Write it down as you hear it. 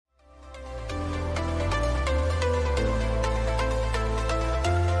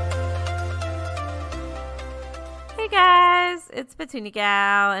it's Petunia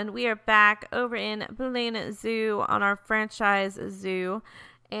Gal, and we are back over in Planet Zoo on our franchise zoo,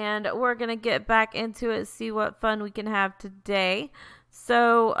 and we're gonna get back into it, see what fun we can have today.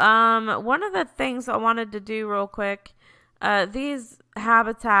 So, one of the things I wanted to do real quick, these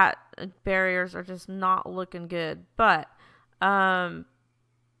habitat barriers are just not looking good, but, I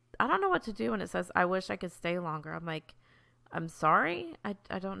don't know what to do when it says, I wish I could stay longer. I'm like, I'm sorry?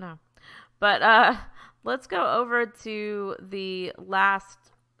 I don't know. But, let's go over to the last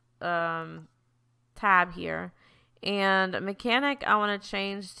tab here. And mechanic, I want to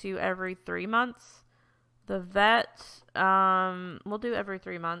change to every 3 months. The vet, we'll do every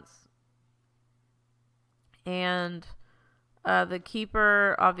 3 months. And the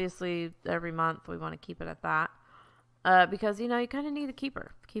keeper, obviously, every month. We want to keep it at that. Because, you kind of need a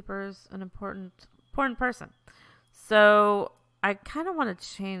keeper. Keeper's an important person. So, I kind of want to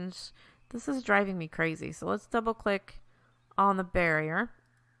change... This is driving me crazy. So let's double click on the barrier.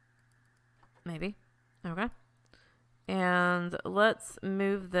 Maybe. Okay. And let's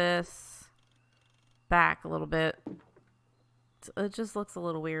move this back a little bit. It just looks a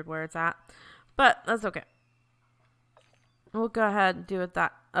little weird where it's at. But that's okay. We'll go ahead and do it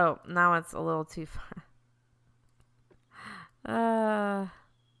that. Oh, now it's a little too far.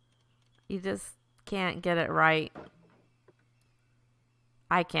 You just can't get it right.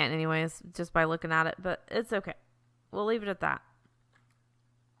 I can't anyways, just by looking at it, but it's okay. We'll leave it at that.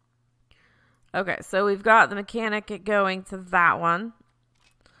 Okay, so we've got the mechanic going to that one.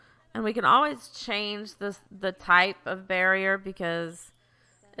 And we can always change the type of barrier because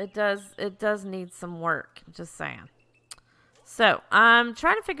it does need some work, just saying. So, I'm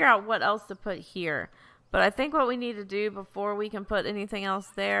trying to figure out what else to put here. But I think what we need to do before we can put anything else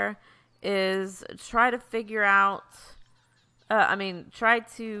there is try to figure out... try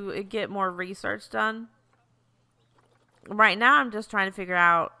to get more research done. Right now, I'm just trying to figure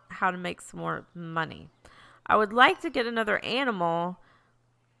out how to make some more money. I would like to get another animal,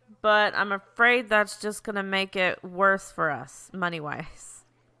 but I'm afraid that's just going to make it worse for us, money-wise.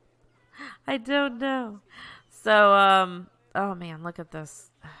 I don't know. So, oh man, look at this.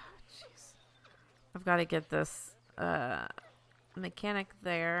 Jeez. I've got to get this mechanic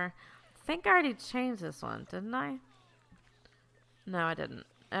there. I think I already changed this one, didn't I? No, I didn't.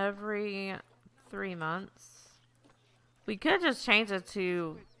 Every 3 months. We could just change it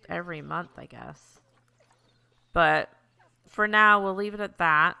to every month, I guess. But for now, we'll leave it at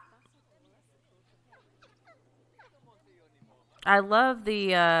that. I love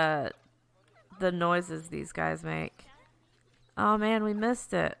the noises these guys make. Oh man, we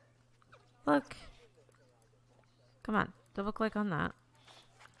missed it. Look. Come on, double click on that.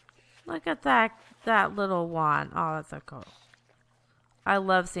 Look at that little one. Oh, that's so cool. I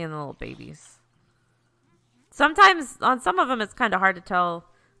love seeing the little babies. Sometimes, on some of them, it's kind of hard to tell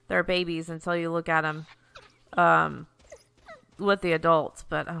they're babies until you look at them with the adults.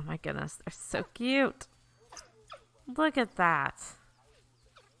 But, oh my goodness, they're so cute. Look at that.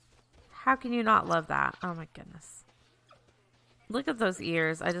 How can you not love that? Oh my goodness. Look at those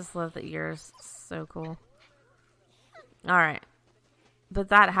ears. I just love the ears. So cool. Alright. But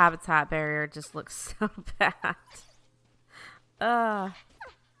that habitat barrier just looks so bad.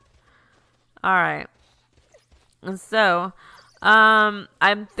 Alright. And so, I'm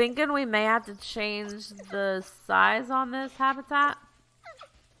thinking we may have to change the size on this habitat.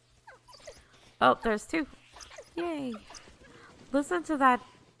 Oh, there's 2. Yay. Listen to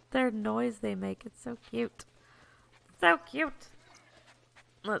their noise they make. It's so cute. So cute.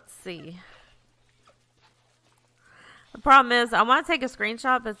 Let's see. The problem is, I want to take a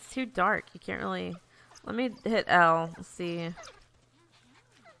screenshot, but it's too dark. You can't really... Let me hit L. Let's see.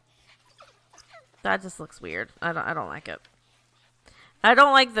 That just looks weird. I don't like it. I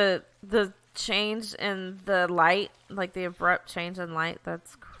don't like the change in the light, like the abrupt change in light.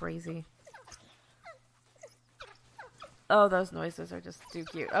 That's crazy. Oh, those noises are just too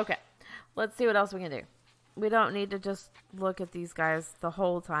cute. Okay, let's see what else we can do. We don't need to just look at these guys the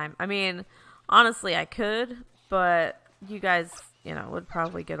whole time. I mean, honestly, I could, but you guys, would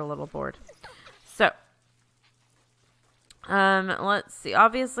probably get a little bored. So. Let's see.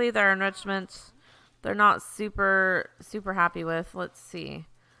 Obviously, their enrichment, they're not super happy with. Let's see.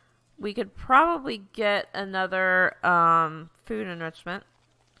 We could probably get another food enrichment.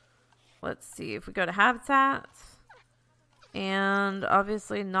 Let's see. If we go to habitat, and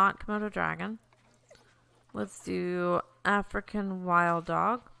obviously not Komodo dragon. Let's do African wild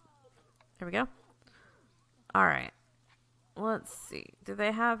dog. There we go. All right. Let's see. Do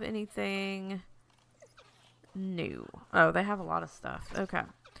they have anything... new? Oh, they have a lot of stuff. Okay.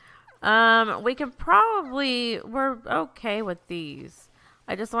 We can probably, we're okay with these.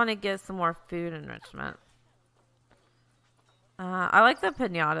 I just want to get some more food enrichment. I like the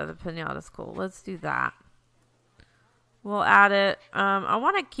pinata. The pinata's cool. Let's do that. We'll add it. I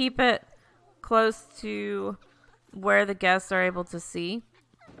want to keep it close to where the guests are able to see.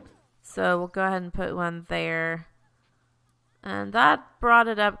 So we'll go ahead and put one there. And that brought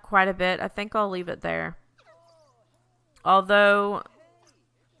it up quite a bit. I think I'll leave it there. Although,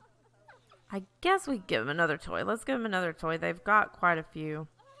 I guess we give them another toy. Let's give them another toy. They've got quite a few.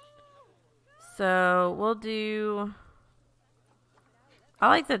 So we'll do... I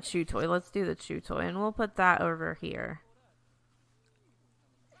like the chew toy. Let's do the chew toy. And we'll put that over here.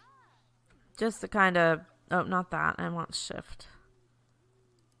 Just to kind of... Oh, not that. I want shift.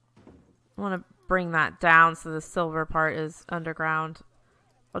 I want to bring that down so the silver part is underground.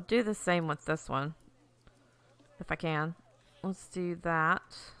 I'll do the same with this one. If I can. Let's do that.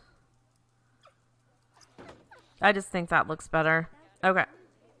 I just think that looks better. Okay.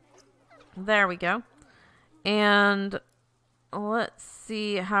 There we go. And let's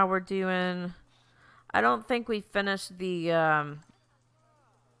see how we're doing. I don't think we finished the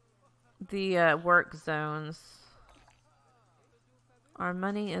work zones. Our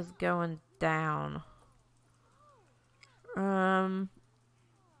money is going down.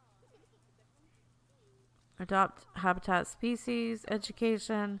 Adopt habitat species,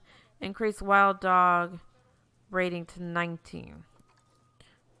 education, increase wild dog rating to 19.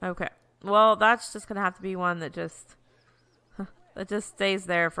 Okay. Well, that's just gonna have to be one that just stays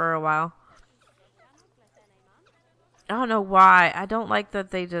there for a while. I don't know why. I don't like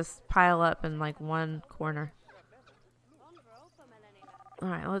that they just pile up in like one corner.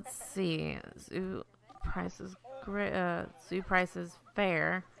 Alright, let's see. Zoo price is great. Zoo price is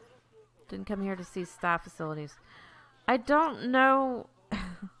fair. Didn't come here to see staff facilities. I don't know.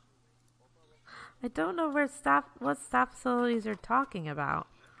 I don't know what staff facilities are talking about.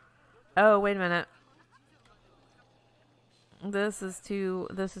 Oh, wait a minute. This is too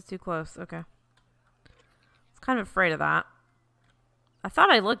close. Okay. I was kind of afraid of that. I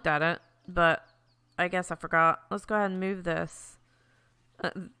thought I looked at it, but I guess I forgot. Let's go ahead and move this.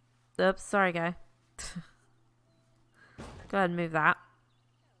 Oops, sorry, guy. Go ahead and move that.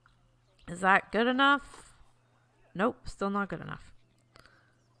 Is that good enough? Nope, still not good enough.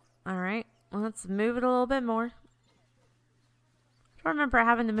 Alright, let's move it a little bit more. I don't remember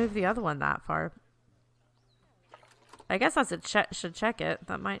having to move the other one that far. I guess I should check it.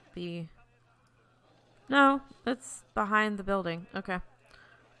 That might be... No, it's behind the building. Okay.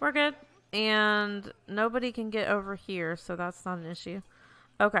 We're good. And nobody can get over here, so that's not an issue.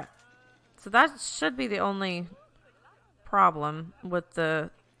 Okay. So that should be the only problem with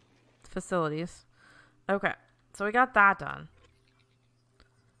the facilities. Okay. So we got that done.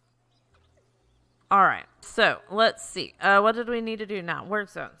 Alright. So, let's see. What did we need to do now? Work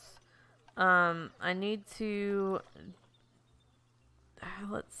zones. I need to...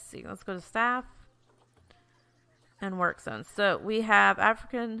 Let's see. Let's go to staff. And work zones. So, we have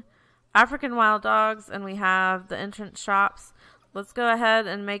African wild dogs, and we have the entrance shops. Let's go ahead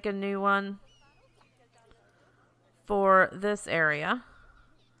and make a new one for this area.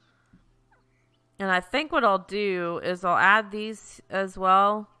 And I think what I'll do is I'll add these as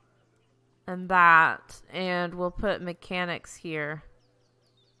well. And that. And we'll put mechanics here.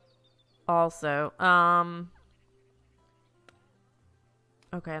 Also.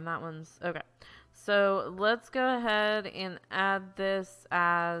 Okay, and that one's... Okay. So, let's go ahead and add this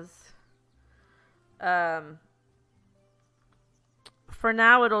as... For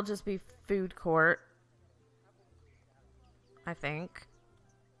now, it'll just be food court. I think.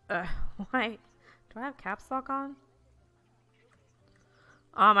 Why? Do I have caps lock on?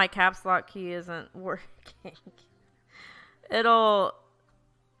 Oh, my caps lock key isn't working. It'll...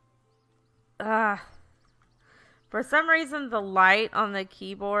 For some reason, the light on the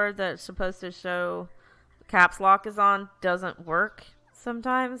keyboard that's supposed to show caps lock is on doesn't work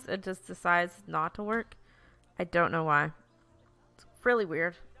sometimes. It just decides not to work. I don't know why. It's really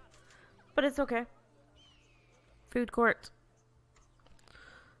weird. But it's okay. Food court.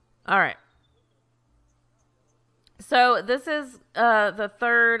 Alright. So this is the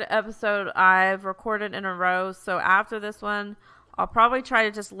third episode I've recorded in a row. So after this one, I'll probably try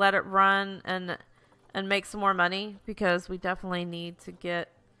to just let it run and make some more money, because we definitely need to get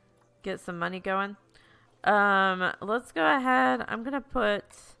some money going. Let's go ahead. I'm gonna put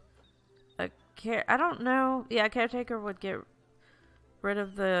a I don't know. Yeah, caretaker would get rid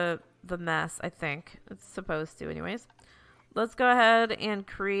of the mess. I think it's supposed to, anyways. Let's go ahead and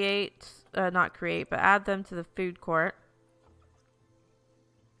create, not create, but add them to the food court.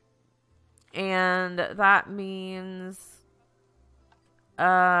 And that means,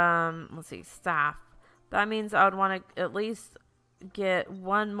 let's see, staff. That means I would want to at least get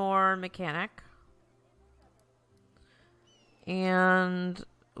one more mechanic. And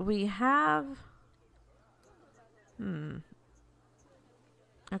we have,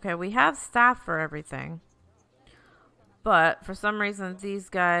 okay, we have staff for everything. But for some reason, these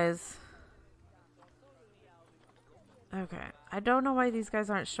guys, okay, I don't know why these guys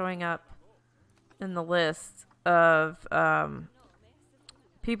aren't showing up in the list of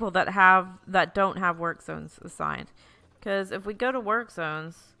people that don't have work zones assigned. Because if we go to work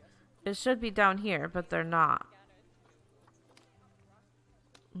zones, it should be down here, but they're not.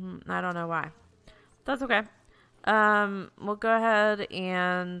 I don't know why. That's okay. We'll go ahead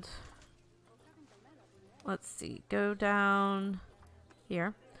and let's see. Go down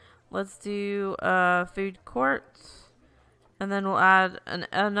here. Let's do food court. And then we'll add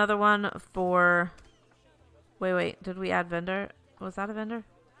another one for... Wait. Did we add vendor? Was that a vendor?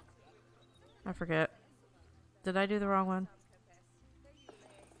 I forget. Did I do the wrong one?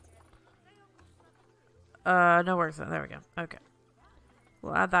 No work zone. There we go. Okay.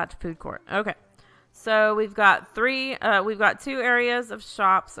 We'll add that to food court. Okay. So we've got we've got 2 areas of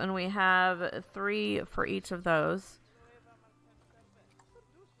shops, and we have 3 for each of those.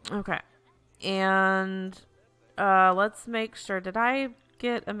 Okay. And let's make sure. Did I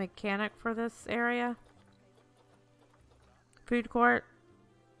get a mechanic for this area? Food court.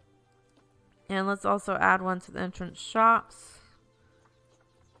 And let's also add one to the entrance shops.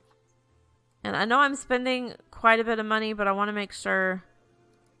 And I know I'm spending quite a bit of money, but I want to make sure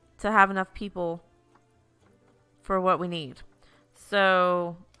to have enough people for what we need.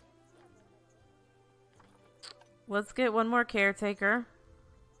 So let's get one more caretaker.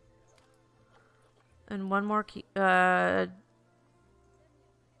 And one more I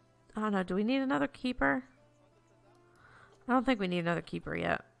don't know, do we need another keeper? I don't think we need another keeper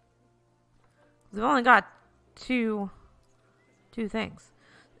yet. We've only got two things.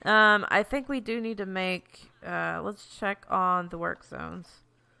 I think we do need to make let's check on the work zones.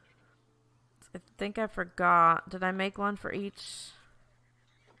 I think I forgot. Did I make one for each?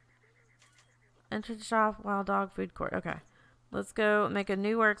 Entrance shop, wild dog, food court. Okay. Let's go make a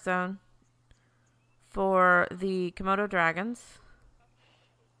new work zone for the Komodo dragons.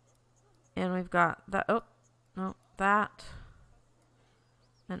 And we've got that. Oh, no, that.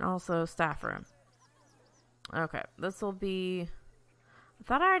 And also staff room. Okay. This will be... I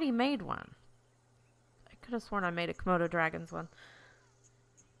thought I already made one. I could have sworn I made a Komodo dragons one.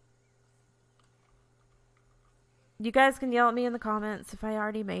 You guys can yell at me in the comments if I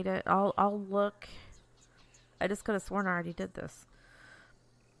already made it. I'll look. I just could have sworn I already did this.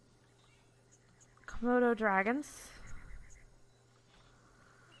 Komodo dragons.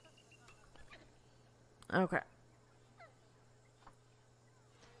 Okay.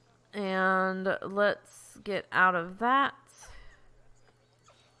 And let's get out of that.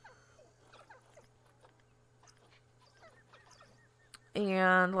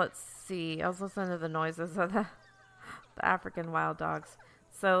 And let's see. I was listening to the noises of the African wild dogs.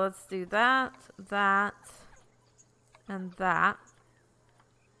 So let's do that, and that.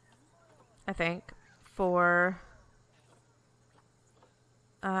 I think for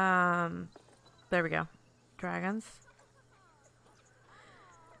there we go. Dragons.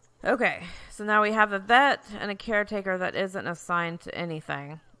 Okay, so now we have a vet and a caretaker that isn't assigned to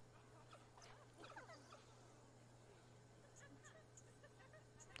anything.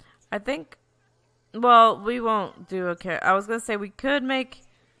 I think, well, we won't do a care. I was going to say we could make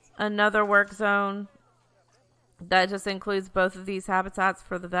another work zone that just includes both of these habitats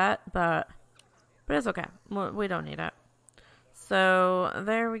for the vet, but it's okay. We don't need it. So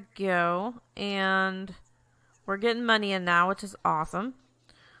there we go. And we're getting money in now, which is awesome.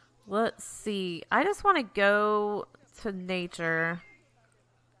 Let's see. I just want to go to nature.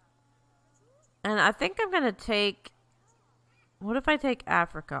 And I think I'm going to take... What if I take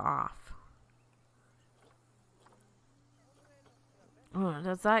Africa off? Oh,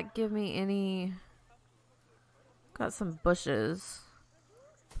 does that give me any... Got some bushes.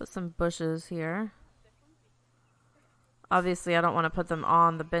 Put some bushes here. Obviously, I don't want to put them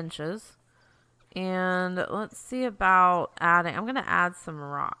on the benches. And let's see about adding... I'm going to add some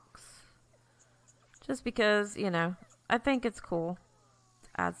rocks. Just because, you know, I think it's cool to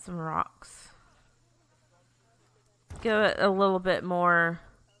add some rocks. Give it a little bit more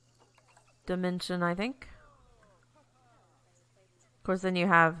dimension, I think. Of course, then you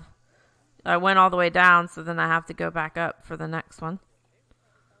have... I went all the way down, so then I have to go back up for the next one.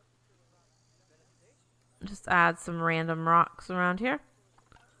 Just add some random rocks around here.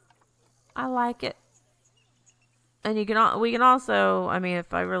 I like it. And we can also, I mean,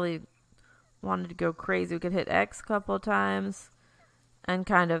 if I really wanted to go crazy, we could hit X a couple of times and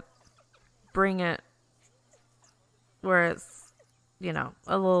kind of bring it where it's, you know,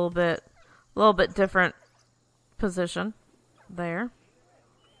 a little bit different position there.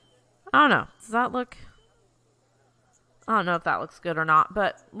 I don't know. Does that look? I don't know if that looks good or not,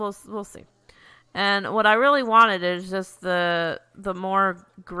 but we'll see. And what I really wanted is just the more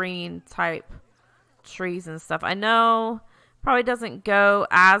green type trees and stuff. I know probably doesn't go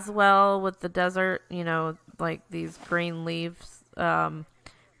as well with the desert, you know, like these green leaf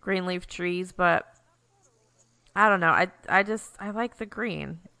trees, but I don't know. I like the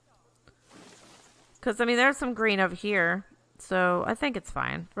green. Cuz I mean there's some green over here, so I think it's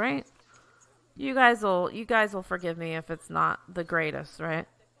fine, right? You guys will forgive me if it's not the greatest, right?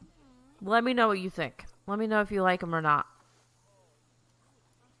 Let me know what you think. Let me know if you like them or not.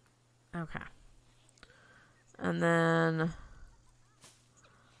 Okay. And then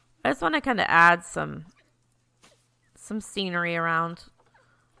I just want to kind of add some scenery around.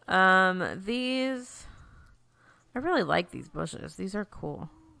 These, I really like these bushes. These are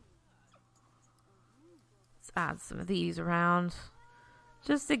cool. Let's add some of these around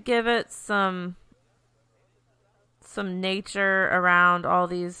just to give it some nature around all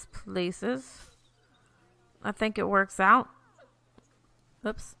these places. I think it works out.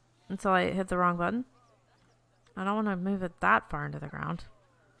 Oops, until I hit the wrong button. I don't want to move it that far into the ground.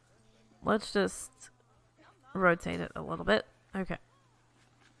 Let's just rotate it a little bit. Okay.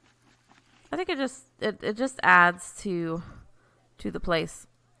 I think it just adds to the place,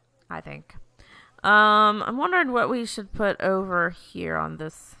 I think. I'm wondering what we should put over here on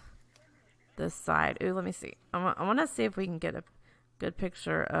this side. Ooh, let me see. I want to see if we can get a good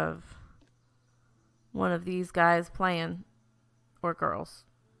picture of one of these guys playing, or girls.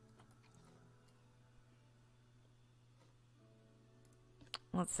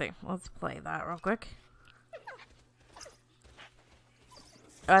 Let's see. Let's play that real quick.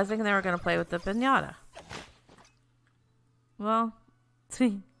 I was thinking they were going to play with the piñata. Well,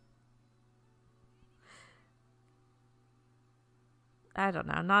 I don't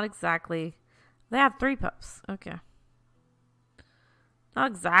know. Not exactly. They have 3 pups. Okay.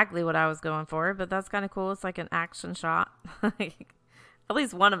 Not exactly what I was going for, but that's kind of cool. It's like an action shot. At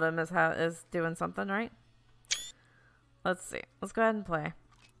least one of them is doing something, right? Let's see. Let's go ahead and play.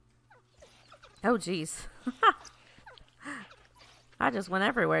 Oh, jeez. I just went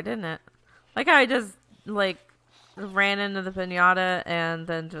everywhere, didn't it? Like how I just, like, ran into the piñata and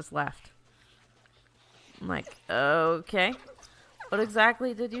then just left. I'm like, okay. What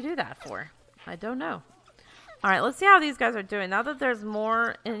exactly did you do that for? I don't know. Alright, let's see how these guys are doing. Now that there's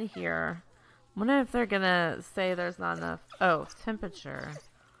more in here, I wonder if they're gonna say there's not enough. Oh, temperature.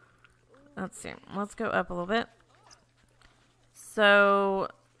 Let's see. Let's go up a little bit. So,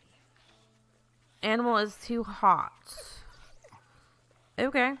 animal is too hot.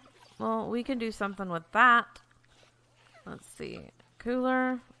 Okay. Well, we can do something with that. Let's see.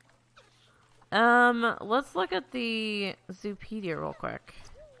 Cooler. Let's look at the Zoopedia real quick.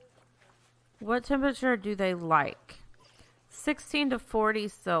 What temperature do they like? 16 to 40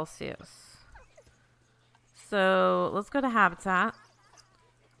 Celsius. So, let's go to habitat.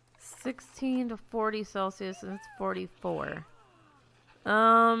 16 to 40 Celsius, and it's 44.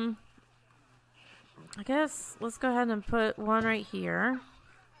 I guess let's go ahead and put one right here.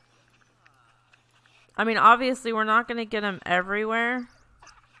 I mean, obviously, we're not going to get them everywhere.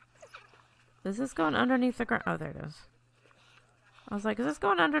 Is this going underneath the ground? Oh, there it is. I was like, is this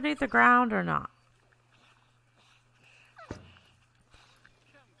going underneath the ground or not?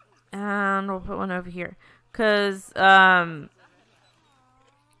 And we'll put one over here. Because, you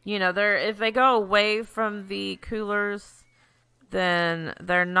know, if they go away from the coolers, then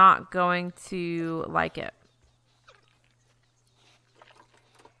they're not going to like it.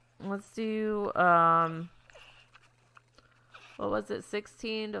 Let's do, what was it,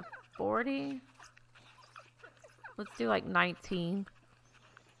 16 to 40? Let's do like 19.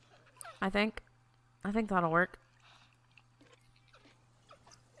 I think that'll work.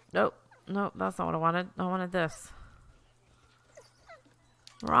 Nope, that's not what I wanted. I wanted this.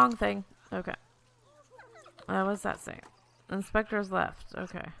 Wrong thing. Okay. What's that say? Inspector's left.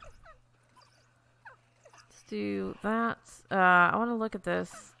 Okay. Let's do that. I want to look at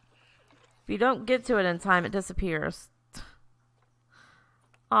this. If you don't get to it in time, it disappears.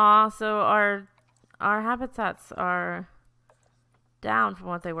 Aw, so our habitats are down from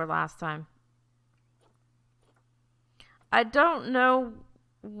what they were last time. I don't know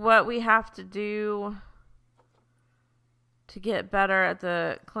what we have to do to get better at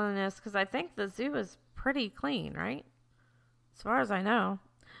the cleanliness, because I think the zoo is pretty clean, right? As far as I know.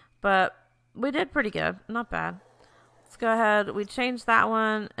 But we did pretty good. Not bad. Let's go ahead. We changed that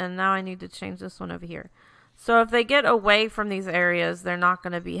one, and now I need to change this one over here. So if they get away from these areas, they're not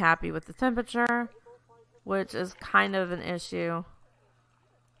going to be happy with the temperature, which is kind of an issue.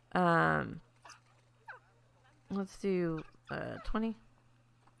 Let's do 20.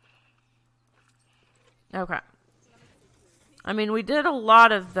 Okay. I mean, we did a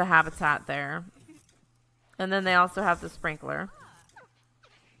lot of the habitat there. And then they also have the sprinkler.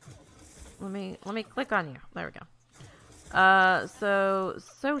 Let me click on you. There we go. So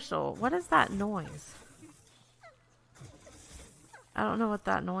social. What is that noise? I don't know what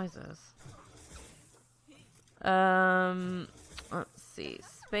that noise is. Let's see.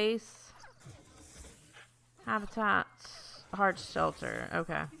 Space. Habitat. Hard shelter.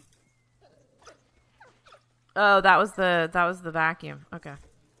 Okay. Oh, that was the vacuum. Okay.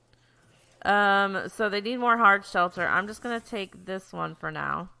 So they need more hard shelter. I'm just gonna take this one for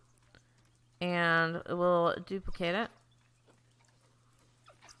now. And we'll duplicate it.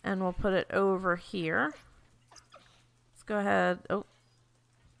 And we'll put it over here. Let's go ahead. Oh.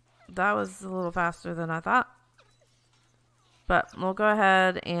 That was a little faster than I thought. But we'll go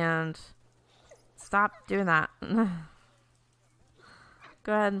ahead and stop doing that.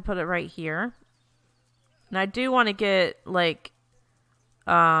 Go ahead and put it right here. And I do want to get, like,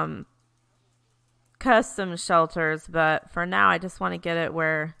 custom shelters, but for now I just want to get it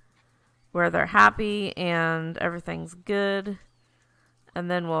where they're happy and everything's good. And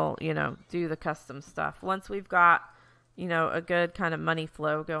then we'll, you know, do the custom stuff. Once we've got, you know, a good kind of money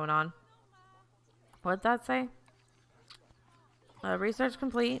flow going on. What'd that say? Research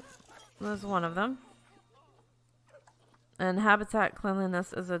complete. There's one of them. And habitat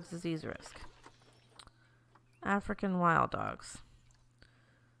cleanliness is a disease risk. African wild dogs.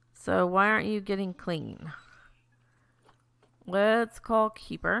 So why aren't you getting clean? Let's call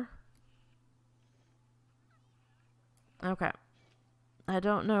keeper. Okay. I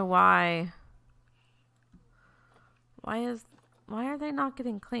don't know why. Why are they not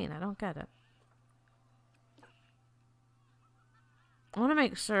getting clean? I don't get it. I want to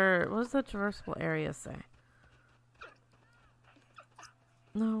make sure. What does the traversable area say?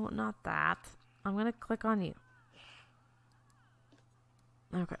 No, not that. I'm going to click on you.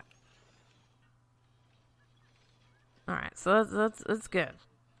 Okay. Alright, so that's good.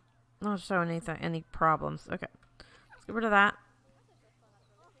 Not showing any problems. Okay. Let's get rid of that.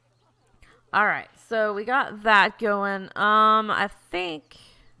 Alright, so we got that going. I think...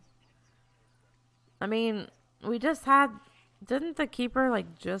 I mean, we just had... Didn't the keeper,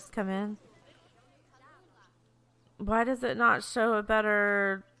 like, just come in? Why does it not show a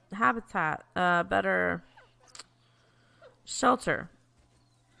better habitat? Better shelter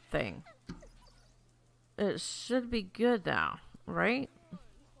thing? It should be good now, right?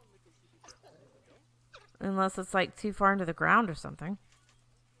 Unless it's, like, too far into the ground or something.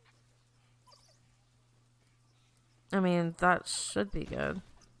 I mean, that should be good.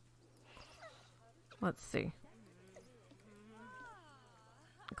 Let's see.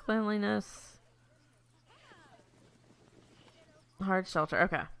 Cleanliness. Hard shelter.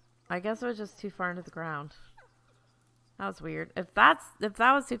 Okay. I guess it was just too far into the ground. That was weird. If that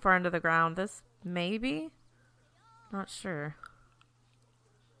was too far into the ground, this maybe? Not sure.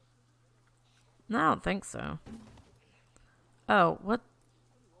 No, I don't think so. Oh, what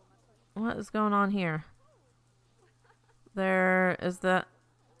is going on here? There is the...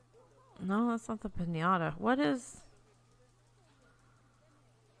 No, that's not the pinata. What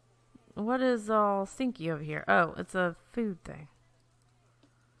is all stinky over here? Oh, it's a food thing.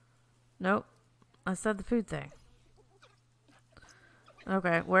 Nope. I said the food thing.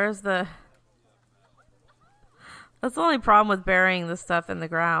 Okay, where's the... That's the only problem with burying the stuff in the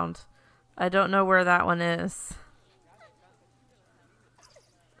ground. I don't know where that one is.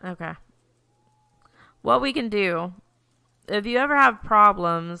 Okay. What we can do... If you ever have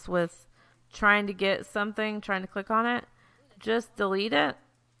problems with trying to get something, trying to click on it, just delete it.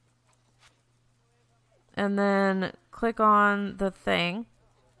 And then click on the thing.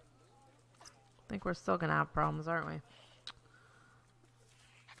 I think we're still going to have problems, aren't we?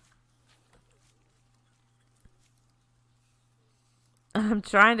 I'm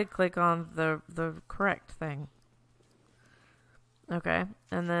trying to click on the correct thing. Okay.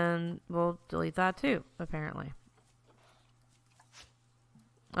 And then we'll delete that too, apparently.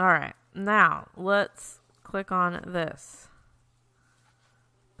 Alright, now let's click on this.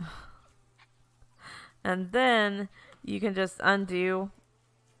 And then you can just undo.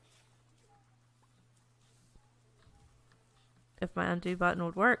 if my undo button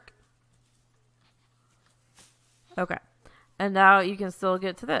would work. Okay. And now you can still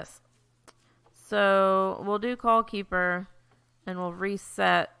get to this. So we'll do call keeper and we'll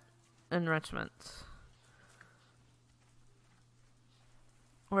reset enrichment.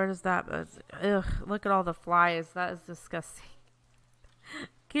 Where does that? Ugh, look at all the flies. That is disgusting.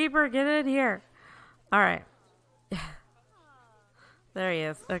 Keeper, get in here. All right. There he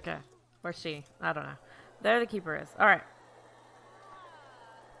is. Okay. Or she. I don't know. There the keeper is. All right.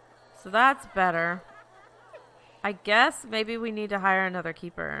 So that's better. I guess maybe we need to hire another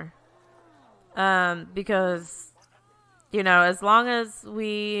keeper. Because, you know, as long as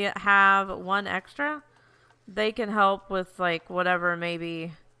we have one extra, they can help with, like, whatever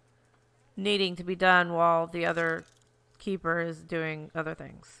maybe needing to be done while the other keeper is doing other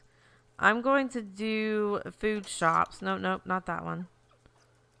things. I'm going to do food shops. Nope, not that one.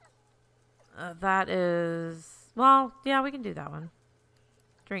 That is, well, yeah, we can do that one.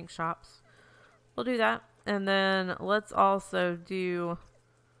 Drink shops. We'll do that. And then let's also do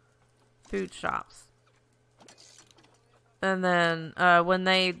food shops. And then when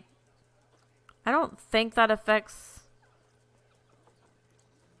they, I don't think that affects,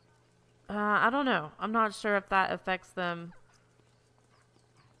 I don't know. I'm not sure if that affects them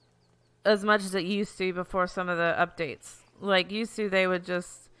as much as it used to before some of the updates. Like, used to, they would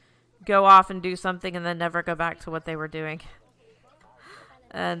just go off and do something and then never go back to what they were doing.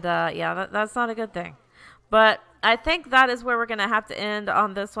 And, yeah, that's not a good thing. But I think that is where we're going to have to end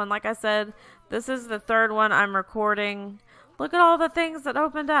on this one. Like I said, this is the third one I'm recording. Look at all the things that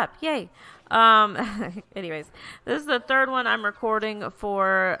opened up. Yay. Anyways, this is the third one I'm recording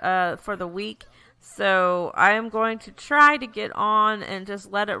for the week. So I am going to try to get on and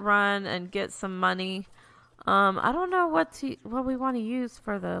just let it run and get some money. I don't know what we want to use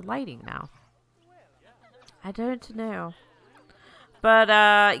for the lighting now. I don't know. But,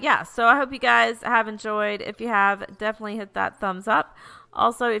 yeah, so I hope you guys have enjoyed. If you have, definitely hit that thumbs up.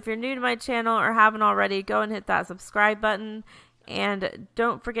 Also, if you're new to my channel or haven't already, go and hit that subscribe button. And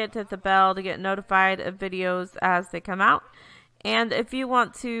don't forget to hit the bell to get notified of videos as they come out. And if you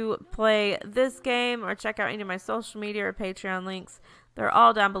want to play this game or check out any of my social media or Patreon links, they're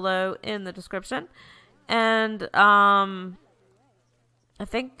all down below in the description. And, I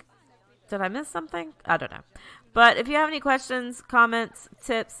think, did I miss something? I don't know. But if you have any questions, comments,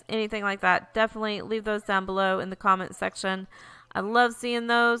 tips, anything like that, definitely leave those down below in the comment section. I love seeing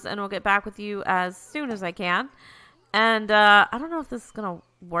those, and we'll get back with you as soon as I can. And I don't know if this is going to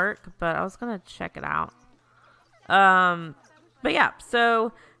work, but I was going to check it out. But yeah,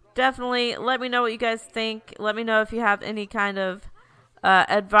 so definitely let me know what you guys think. Let me know if you have any kind of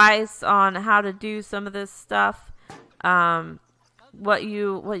advice on how to do some of this stuff. What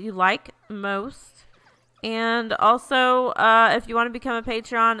you like most. And also, if you want to become a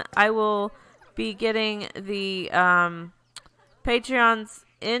Patreon, I will be getting the Patreons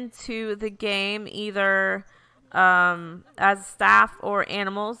into the game either as staff or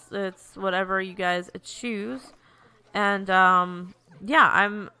animals. It's whatever you guys choose. And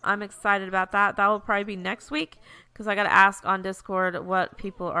yeah, I'm excited about that. That will probably be next week because I got to ask on Discord what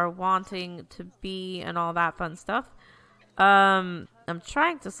people are wanting to be and all that fun stuff. I'm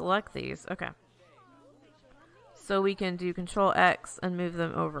trying to select these. Okay. So we can do Control X and move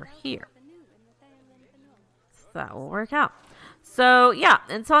them over here. So that will work out. So yeah,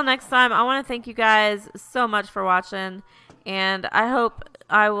 until next time, I want to thank you guys so much for watching. And I hope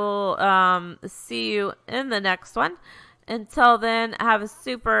I will see you in the next one. Until then, have a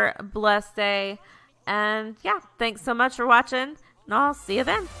super blessed day. And yeah, thanks so much for watching. And I'll see you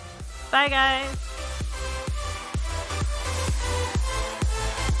then. Bye guys.